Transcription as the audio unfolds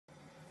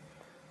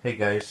Hey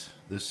guys,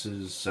 this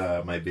is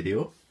my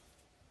video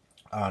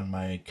on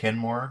my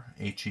Kenmore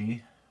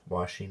HE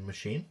washing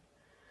machine.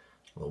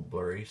 A little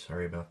blurry,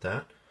 sorry about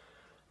that.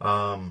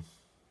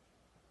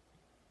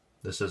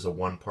 This is a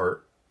one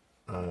part.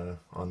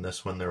 On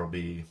this one there will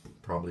be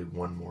probably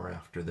one more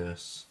after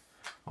this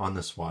on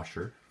this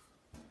washer.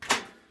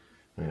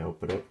 I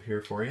open it up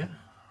here for you.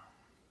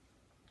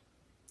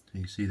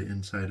 You see the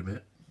inside of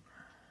it.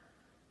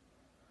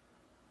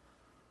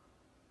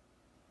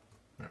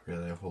 Not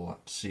really a whole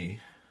lot to see.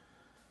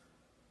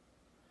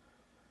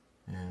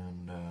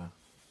 And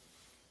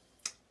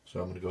so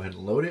I'm going to go ahead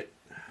and load it.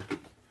 Get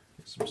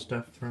some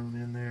stuff thrown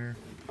in there.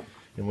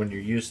 And when you're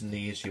using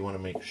these, you want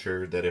to make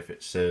sure that if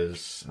it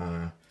says,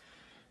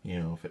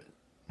 if it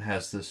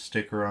has this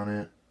sticker on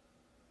it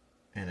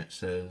and it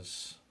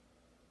says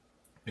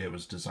it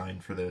was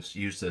designed for this,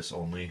 use this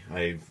only.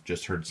 I've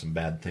just heard some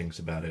bad things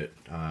about it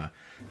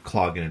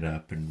clogging it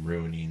up and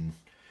ruining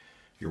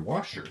your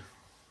washer.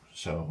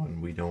 So,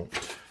 and we don't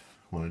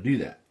want to do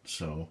that.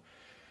 So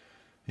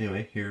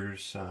anyway,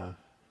 here's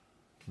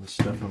the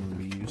stuff I'm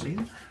going to be using.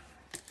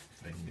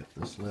 If I can get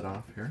this lid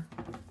off here.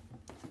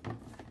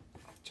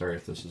 Sorry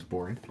if this is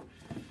boring.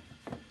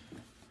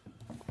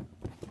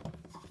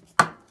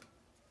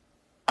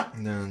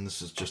 And then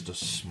this is just a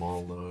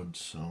small load,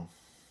 so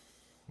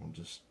we'll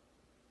just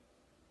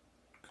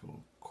go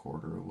a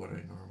quarter of what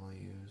I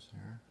normally use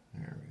there.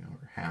 There we go,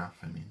 or half,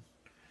 I mean.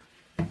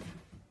 And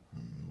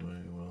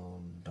we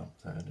will dump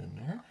that in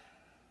there.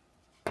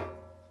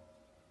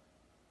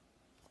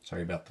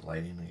 Sorry about the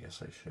lighting, I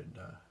guess I should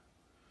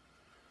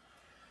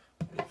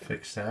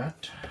fix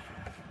that.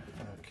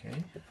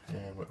 Okay,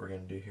 and what we're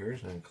going to do here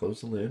is I'm going to close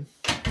the lid.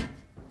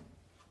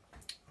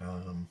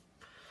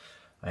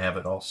 I have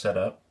it all set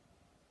up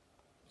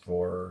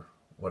for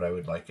what I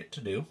would like it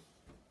to do.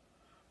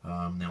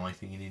 The only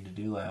thing you need to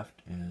do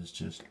left is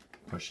just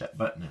push that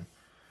button in.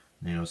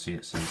 And you'll see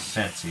it says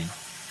sensing.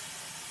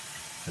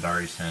 It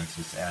already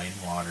senses adding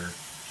water,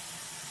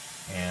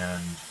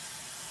 and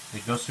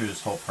it goes through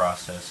this whole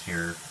process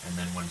here, and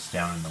then when it's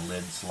down and the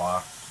lid's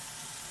locked,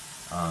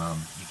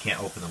 you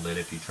can't open the lid.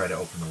 If you try to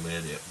open the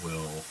lid, it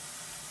will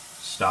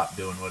stop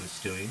doing what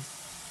it's doing,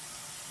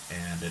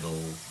 and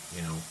it'll,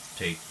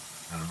 take,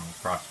 I don't know,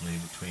 approximately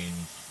between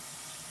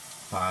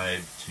 5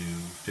 to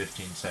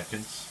 15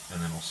 seconds,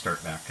 and then it'll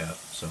start back up.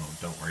 So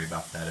don't worry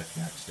about that if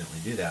you accidentally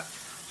do that.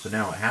 So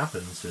now what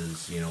happens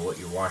is, what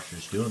your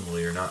washer's doing while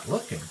you're not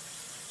looking.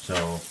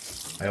 So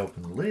I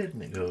open the lid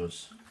and it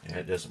goes, and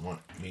it doesn't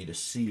want me to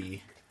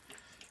see,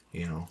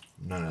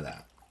 none of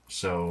that.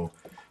 So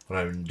what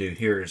I'm going to do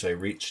here is I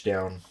reach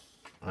down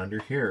under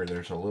here,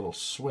 there's a little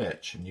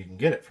switch, and you can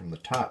get it from the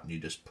top, and you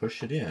just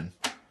push it in,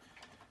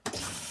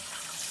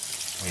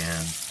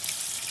 and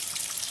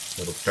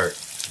it'll start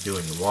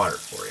doing the water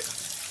for you.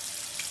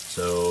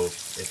 So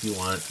if you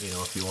want,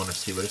 if you want to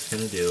see what it's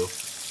going to do,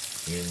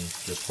 you can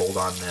just hold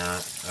on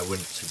that. I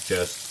wouldn't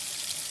suggest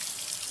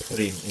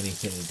putting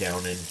anything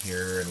down in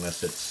here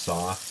unless it's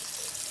soft.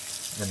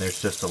 And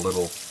there's just a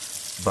little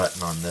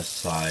button on this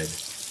side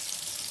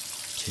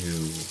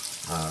to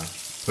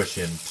push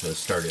in to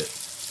start it.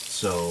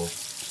 So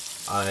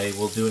I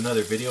will do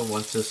another video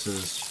once this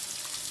is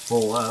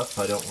full up.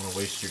 I don't want to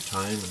waste your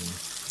time and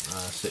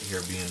sit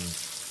here being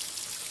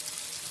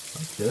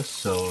like this.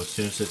 So as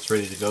soon as it's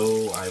ready to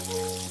go, I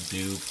will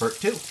do part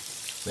 2.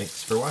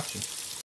 Thanks for watching.